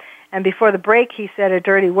Male. And before the break, he said a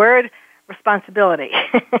dirty word, responsibility.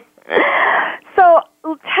 So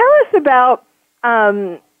tell us about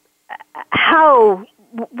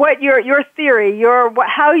what your theory,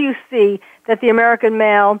 how you see that the American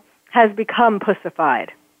male has become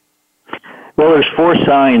pussified. Well, there's 4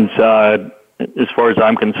 signs, as far as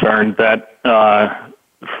I'm concerned, that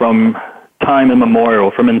from time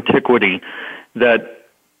immemorial, from antiquity, that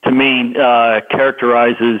to me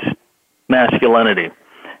characterizes masculinity.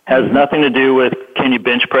 Has nothing to do with can you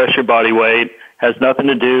bench press your body weight, has nothing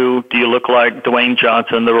to do you look like Dwayne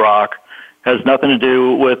Johnson, The Rock, has nothing to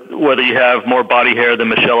do with whether you have more body hair than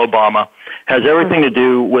Michelle Obama, has everything to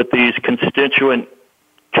do with these constituent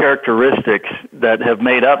characteristics that have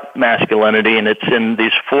made up masculinity, and it's in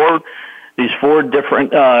these four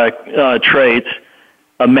different traits.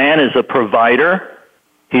 A man is a provider,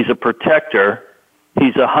 he's a protector,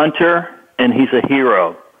 he's a hunter, and he's a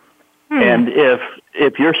hero. And if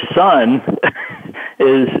your son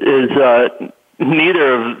is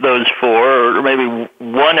neither of those 4, or maybe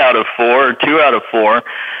 1 out of 4, or 2 out of 4,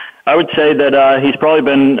 I would say that he's probably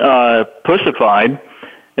been pussified.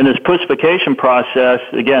 And this pussification process,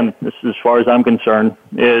 again, this is as far as I'm concerned,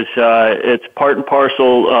 is it's part and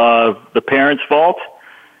parcel of the parents' fault.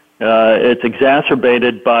 It's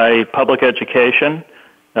exacerbated by public education,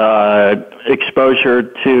 exposure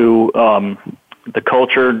to the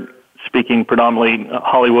culture, speaking predominantly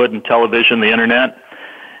Hollywood and television, the internet.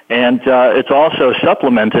 And it's also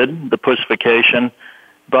supplemented, the pussification,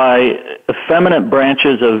 by effeminate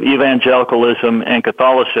branches of evangelicalism and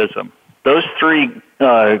Catholicism. Those three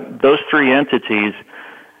entities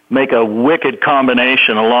make a wicked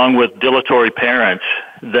combination, along with dilatory parents,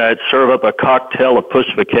 that serve up a cocktail of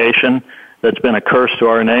pussification that's been a curse to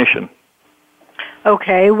our nation.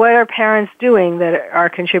 Okay, what are parents doing that are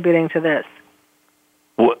contributing to this?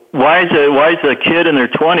 Why is a kid in their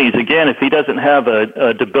 20s, again, if he doesn't have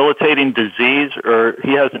a debilitating disease or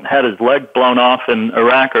he hasn't had his leg blown off in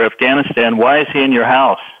Iraq or Afghanistan, why is he in your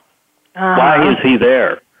house? Why is he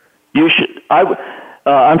there?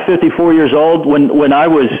 I'm 54 years old. When I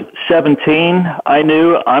was 17, I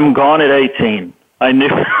knew I'm gone at 18. I knew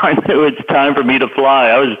it's time for me to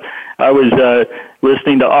fly. I was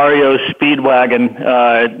listening to REO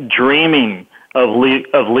Speedwagon, dreaming of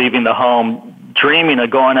leaving the home, dreaming of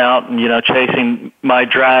going out and chasing my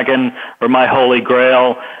dragon or my holy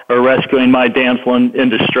grail or rescuing my damsel in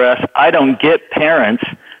distress. I don't get parents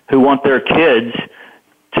who want their kids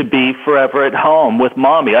to be forever at home with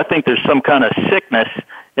mommy. I think there's some kind of sickness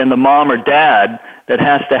in the mom or dad that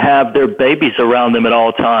has to have their babies around them at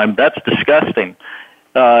all time. That's disgusting.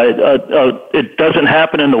 It doesn't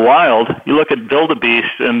happen in the wild. You look at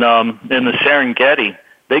wildebeest in the Serengeti.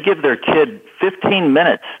 They give their kid 15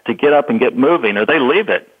 minutes to get up and get moving, or they leave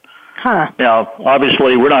it. Now,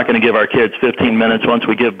 obviously, we're not going to give our kids 15 minutes once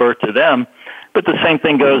we give birth to them, but the same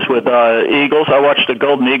thing goes with eagles. I watched a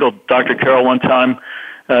golden eagle, Dr. Carol, one time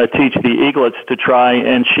teach the eaglets to try,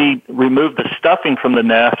 and she removed the stuffing from the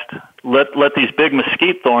nest, let these big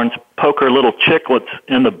mesquite thorns poke her little chicklets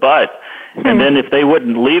in the butt, and then if they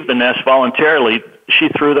wouldn't leave the nest voluntarily, she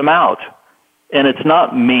threw them out. and it's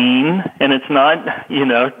not mean, and it's not,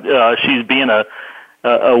 she's being a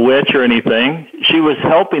witch or anything. She was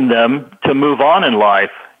helping them to move on in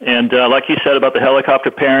life. And like you said about the helicopter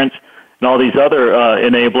parents and all these other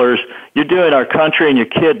enablers, you're doing our country and your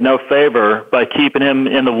kid no favor by keeping him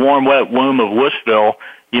in the warm, wet womb of Worcestville,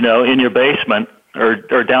 in your basement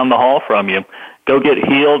or down the hall from you. Go get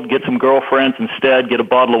healed, get some girlfriends instead, get a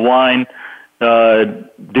bottle of wine,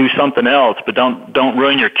 do something else, but don't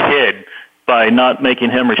ruin your kid by not making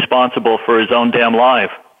him responsible for his own damn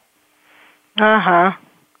life. Uh-huh.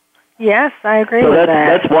 Yes, I agree with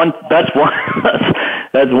that.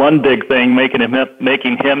 That's one big thing, making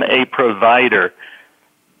him a provider.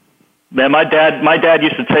 Man, my dad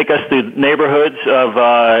used to take us through neighborhoods of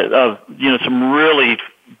some really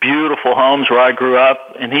beautiful homes where I grew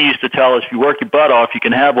up, and he used to tell us, if you work your butt off, you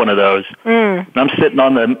can have one of those. And I'm sitting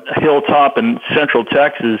on the hilltop in central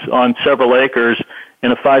Texas on several acres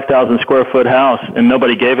in a 5,000 square foot house, and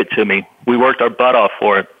nobody gave it to me. We worked our butt off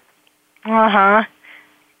for it. Uh-huh.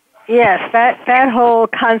 Yes, that whole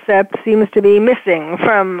concept seems to be missing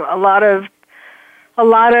from a lot of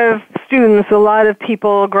students, a lot of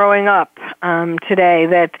people growing up today,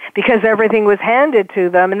 that because everything was handed to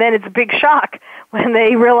them, and then it's a big shock when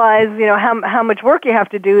they realize, how much work you have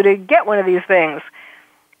to do to get one of these things.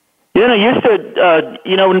 Used to,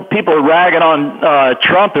 when people are ragging on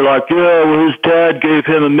Trump, they're like, yeah, well, his dad gave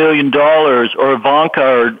him $1 million, or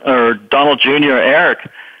Ivanka, or Donald Jr., or Eric.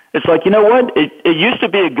 It's like, you know what? It used to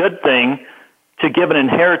be a good thing to give an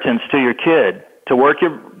inheritance to your kid, to work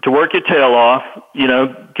your tail off,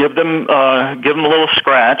 give them a little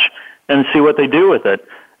scratch and see what they do with it.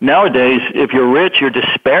 Nowadays, if you're rich, you're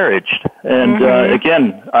disparaged. And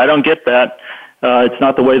again, I don't get that. It's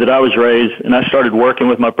not the way that I was raised, and I started working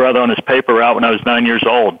with my brother on his paper route when I was 9 years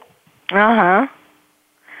old. Uh-huh.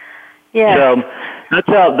 Yeah. So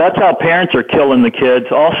that's how parents are killing the kids.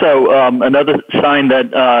 Also, another sign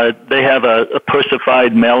that they have a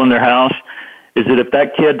pussified male in their house is that if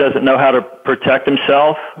that kid doesn't know how to protect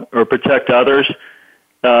himself or protect others,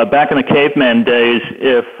 back in the caveman days,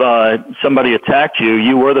 if somebody attacked you,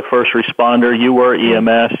 you were the first responder, you were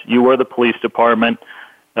EMS, you were the police department.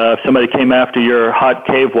 If somebody came after your hot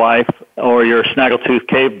cave wife or your snaggletooth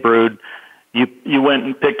cave brood, you went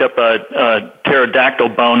and picked up a pterodactyl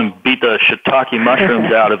bone and beat the shiitake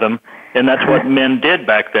mushrooms out of him, and that's what men did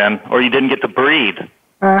back then, or you didn't get to breed.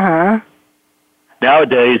 Uh-huh.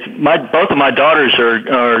 Nowadays, both of my daughters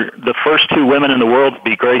are the first two women in the world to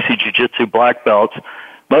be Gracie Jiu-Jitsu black belts.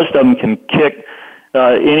 Most of them can kick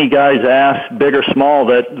any guy's ass, big or small,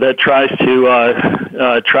 that tries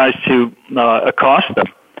to accost them.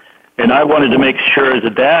 And I wanted to make sure as a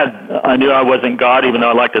dad, I knew I wasn't God, even though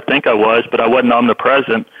I like to think I was, but I wasn't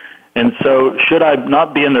omnipresent. And so should I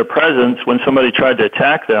not be in their presence when somebody tried to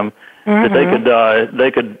attack them, that they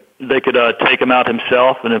could take him out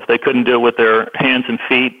himself, and if they couldn't do it with their hands and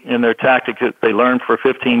feet and their tactics that they learned for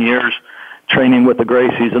 15 years training with the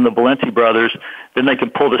Gracies and the Valenti brothers, then they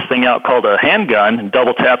could pull this thing out called a handgun and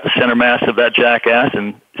double tap the center mass of that jackass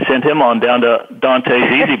and send him on down to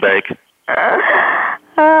Dante's Easy Bake.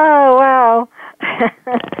 Oh, wow.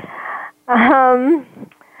 How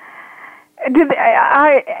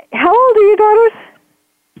old are your daughters?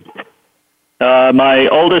 My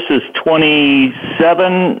oldest is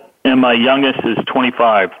 27, and my youngest is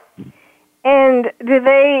 25. And do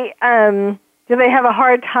they have a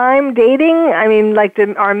hard time dating? I mean,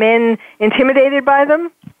 are men intimidated by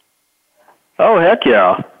them? Oh, heck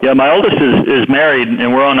yeah. Yeah, my oldest is married,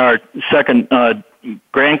 and we're on our second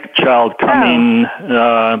grandchild coming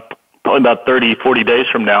probably about 30, 40 days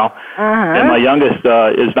from now. Uh-huh. And my youngest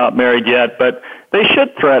is not married yet, but they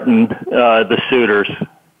should threaten the suitors.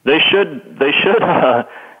 They should. I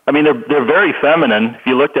mean, they're very feminine. If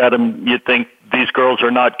you looked at them, you'd think these girls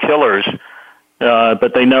are not killers,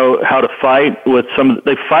 but they know how to fight with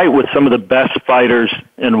They fight with some of the best fighters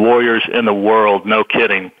and warriors in the world. No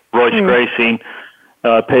kidding. Royce Gracie,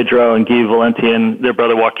 Pedro and Guy Valenti, and their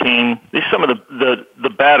brother Joaquin. These are some of the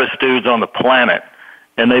baddest dudes on the planet,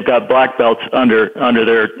 and they've got black belts under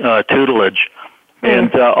their tutelage,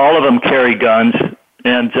 and all of them carry guns.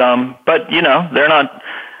 And but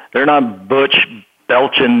they're not butch,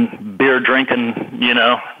 belching, beer drinking,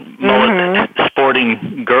 mullet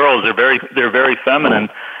sporting girls. They're very feminine.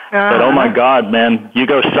 But oh my God, man, you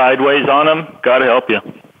go sideways on them, gotta help you.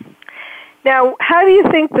 Now, how do you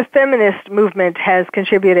think the feminist movement has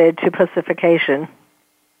contributed to pacification?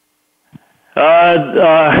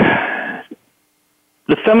 The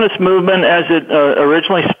feminist movement, as it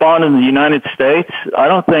originally spawned in the United States, I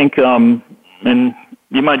don't think, and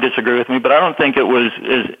you might disagree with me, but I don't think it was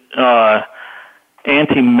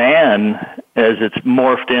anti-man as it's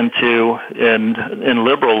morphed into in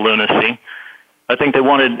liberal lunacy. I think they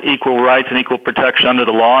wanted equal rights and equal protection under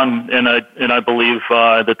the law, and I believe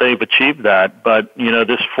that they've achieved that. But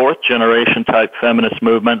this fourth generation type feminist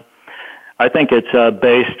movement, I think it's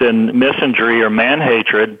based in misanthropy or man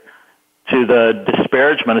hatred to the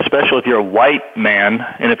disparagement, especially if you're a white man,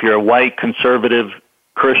 and if you're a white conservative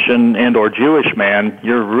Christian and or Jewish man,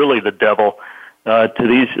 you're really the devil to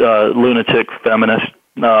these lunatic feminists,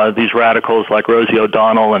 these radicals like Rosie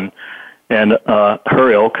O'Donnell and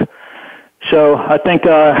her ilk. So I think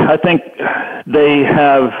they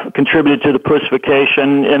have contributed to the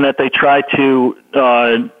pussification in that they try to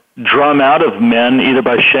drum out of men, either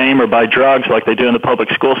by shame or by drugs, like they do in the public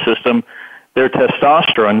school system, their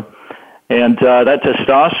testosterone. And that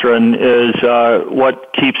testosterone is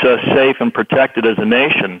what keeps us safe and protected as a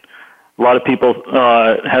nation. A lot of people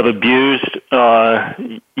have abused, their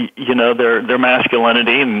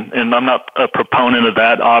masculinity, and I'm not a proponent of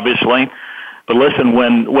that, obviously. But listen,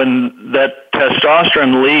 when that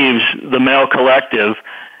testosterone leaves the male collective,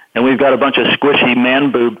 and we've got a bunch of squishy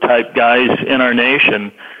man boob type guys in our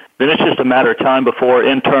nation, then it's just a matter of time before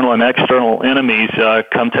internal and external enemies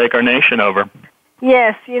come take our nation over.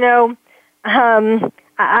 Yes,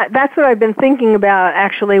 that's what I've been thinking about,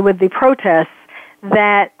 actually, with the protests,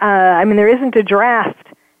 that, there isn't a draft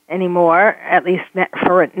anymore, at least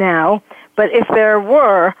for it now, but if there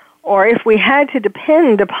were, or if we had to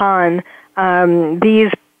depend upon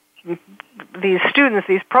these students,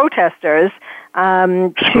 these protesters, we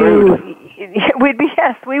would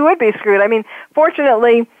be screwed.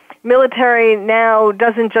 Fortunately, military now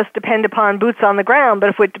doesn't just depend upon boots on the ground, but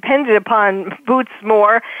if it depended upon boots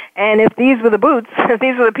more, and if these were the boots, if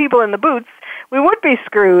these were the people in the boots, we would be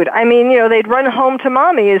screwed. They'd run home to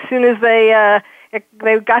mommy as soon as they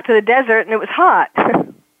got to the desert and it was hot.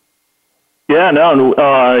 Yeah, no,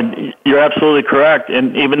 you're absolutely correct.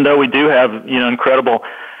 And even though we do have, incredible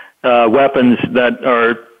weapons that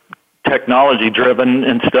are technology-driven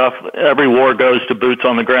and stuff, every war goes to boots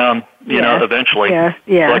on the ground, eventually.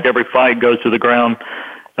 Yeah. Like every fight goes to the ground,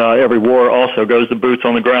 every war also goes to boots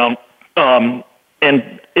on the ground. And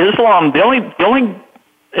Islam, the only,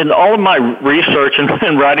 in all of my research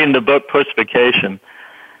and writing the book Pussification,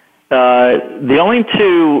 the only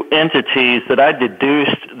two entities that I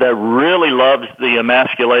deduced that really loves the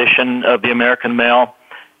emasculation of the American male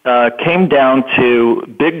came down to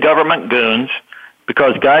big government goons,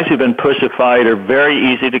 because guys who've been pussified are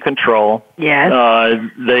very easy to control. Yes.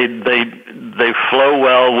 They flow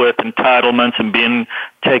well with entitlements and being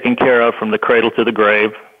taken care of from the cradle to the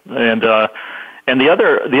grave. And the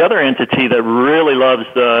other entity that really loves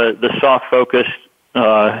the soft focused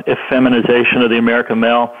effeminization of the American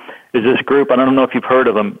male is this group. I don't know if you've heard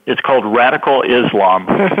of them. It's called Radical Islam.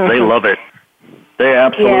 They love it. They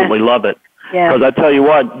absolutely love it. Because I tell you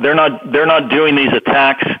what, they're not doing these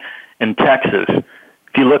attacks in Texas.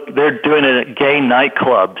 If you look, they're doing it at gay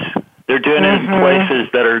nightclubs. They're doing it in places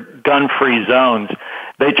that are gun-free zones.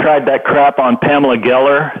 They tried that crap on Pamela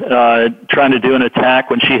Geller, trying to do an attack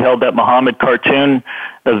when she held that Muhammad cartoon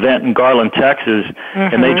event in Garland, Texas.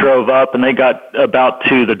 And they drove up and they got about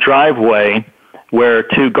to the driveway where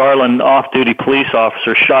two Garland off-duty police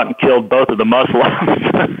officers shot and killed both of the Muslims.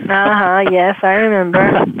 Yes, I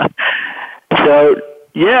remember. So,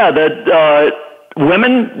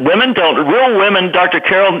 women don't, real women, Dr.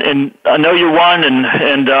 Carol, and I know you're one,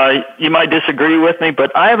 and you might disagree with me,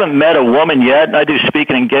 but I haven't met a woman yet, and I do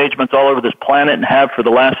speaking engagements all over this planet and have for the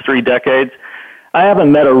last 3 decades. I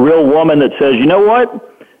haven't met a real woman that says, you know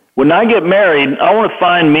what, when I get married, I want to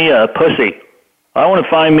find me a pussy. I want to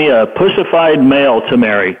find me a pussified male to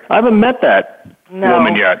marry. I haven't met that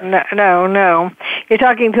woman yet. No. You're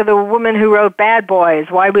talking to the woman who wrote Bad Boys,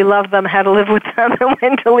 Why We Love Them, How to Live With Them, and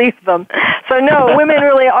When to Leave Them. So no, women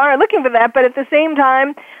really are looking for that, but at the same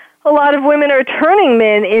time, a lot of women are turning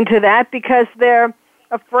men into that because they're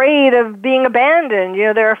afraid of being abandoned.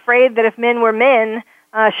 They're afraid that if men were men,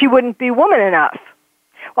 she wouldn't be woman enough.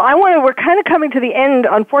 Well, we're kind of coming to the end,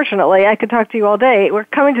 unfortunately. I could talk to you all day. We're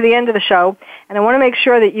coming to the end of the show, and I want to make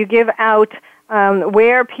sure that you give out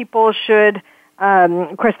where people should,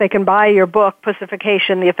 of course, they can buy your book,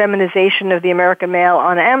 Pussification, The Effeminization of the American Male,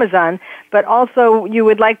 on Amazon, but also you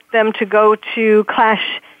would like them to go to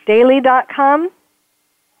ClashDaily.com?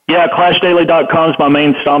 Yeah, ClashDaily.com is my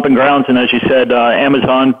main stomping grounds, and as you said,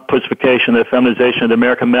 Amazon, Pussification, The Feminization of the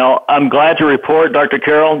American Male. I'm glad to report, Dr.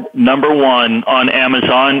 Carol, #1 on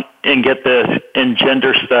Amazon, and get this, in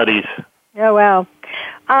gender studies. Oh, wow.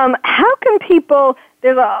 How can people,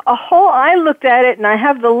 there's a whole, I looked at it and I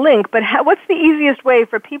have the link, but what's the easiest way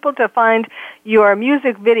for people to find your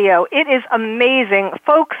music video? It is amazing.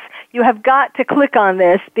 Folks, you have got to click on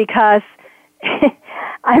this because,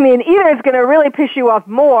 I mean, either it's going to really piss you off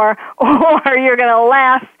more or you're going to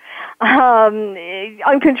laugh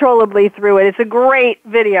uncontrollably through it. It's a great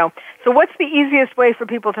video. So what's the easiest way for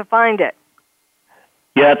people to find it?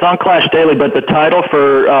 Yeah, it's on Clash Daily, but the title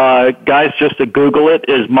for guys just to Google it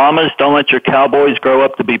is Mamas, Don't Let Your Cowboys Grow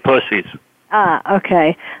Up to Be Pussies.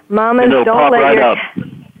 Okay. Mamas, don't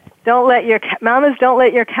let your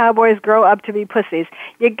cowboys grow up to be pussies.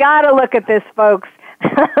 You got to look at this, folks.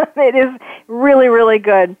 It is really, really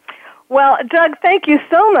good. Well, Doug, thank you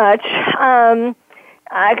so much.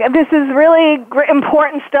 This is really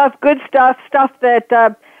important stuff, good stuff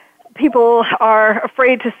that people are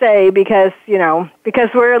afraid to say because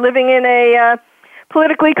we're living in a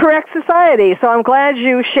politically correct society. So I'm glad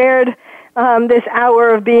you shared this hour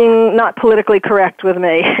of being not politically correct with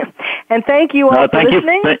me. And thank you all for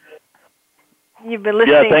listening. You've been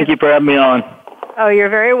listening. Yeah, thank you for having me on. Oh, you're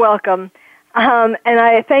very welcome. And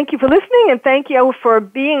I thank you for listening, and thank you for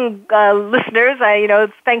being listeners.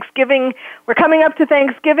 It's Thanksgiving. We're coming up to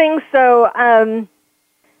Thanksgiving, so I'm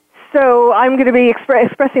going to be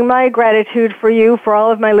expressing my gratitude for you, for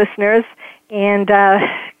all of my listeners, and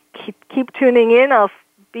keep tuning in. I'll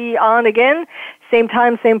be on again, same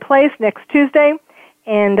time, same place, next Tuesday.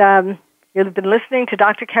 And you've been listening to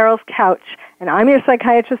Dr. Carol's Couch, and I'm your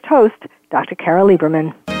psychiatrist host, Dr. Carol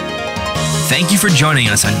Lieberman. Thank you for joining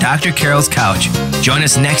us on Dr. Carol's Couch. Join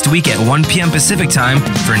us next week at 1 p.m. Pacific Time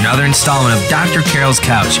for another installment of Dr. Carol's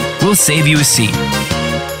Couch. We'll save you a seat.